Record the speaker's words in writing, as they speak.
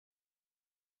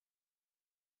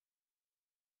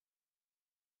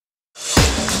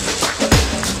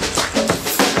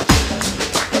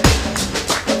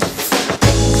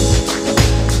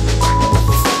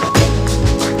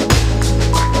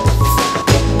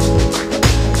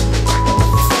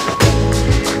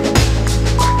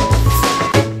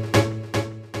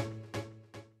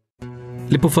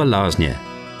Lipova Lazne.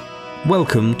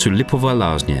 Welcome to Lipova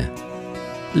Lazne.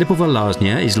 Lipova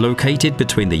Lazne is located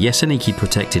between the Jeseniki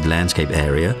Protected Landscape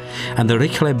Area and the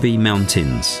Rychleby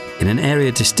Mountains, in an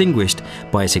area distinguished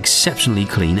by its exceptionally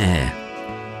clean air.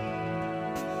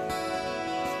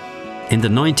 In the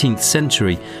 19th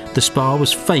century, the spa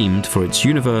was famed for its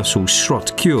universal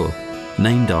Shrot cure,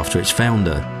 named after its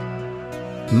founder.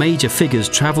 Major figures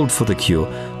travelled for the cure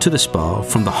to the spa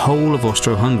from the whole of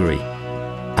Austro-Hungary,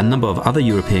 a number of other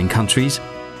European countries,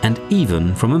 and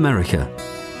even from America.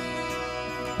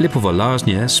 Lipova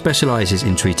Lazne specialises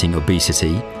in treating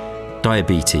obesity,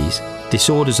 diabetes,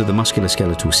 disorders of the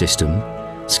musculoskeletal system,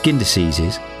 skin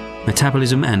diseases,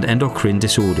 metabolism and endocrine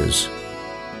disorders.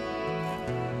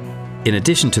 In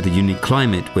addition to the unique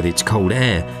climate with its cold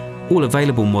air, all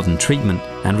available modern treatment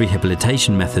and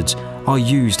rehabilitation methods are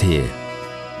used here.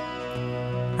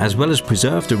 As well as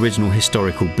preserved original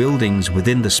historical buildings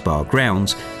within the spa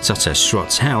grounds, such as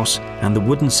Shrot's house and the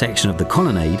wooden section of the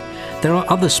colonnade, there are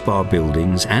other spa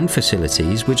buildings and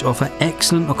facilities which offer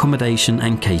excellent accommodation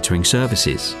and catering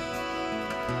services.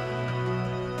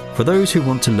 For those who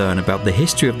want to learn about the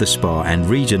history of the spa and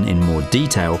region in more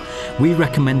detail, we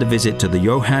recommend a visit to the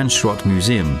Johann Shrot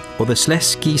Museum or the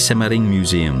Śląski Semmering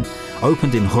Museum,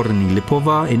 opened in Dolni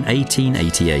Lipova in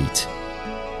 1888.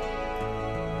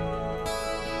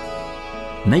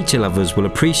 Nature lovers will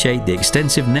appreciate the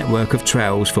extensive network of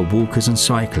trails for walkers and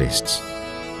cyclists.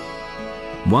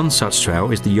 One such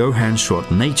trail is the Johann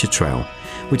Shrot Nature Trail,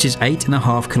 which is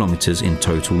 8.5 kilometers in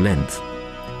total length.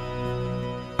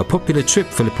 A popular trip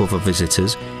for Lipova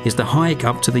visitors is the hike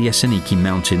up to the Jeseniki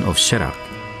mountain of Szerak,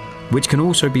 which can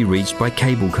also be reached by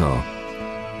cable car.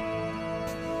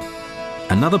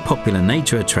 Another popular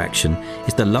nature attraction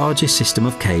is the largest system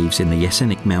of caves in the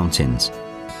Jesenik Mountains,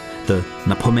 the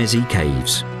Napomezi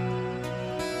Caves.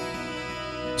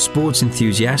 Sports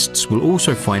enthusiasts will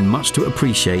also find much to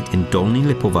appreciate in Dolni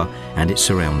Lipova and its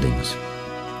surroundings.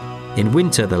 In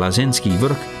winter, the Lazenski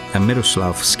Vrch and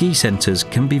Miroslav ski centres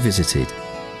can be visited,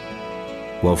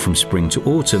 while from spring to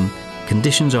autumn,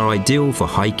 conditions are ideal for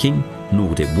hiking,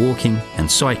 Nordic walking and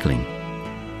cycling.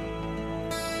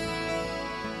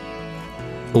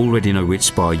 Already know which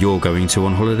spa you're going to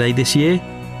on holiday this year?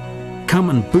 Come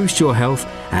and boost your health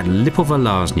at Lipova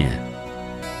Lazne.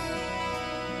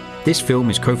 This film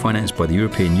is co-financed by the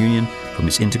European Union from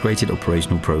its Integrated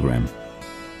Operational Programme.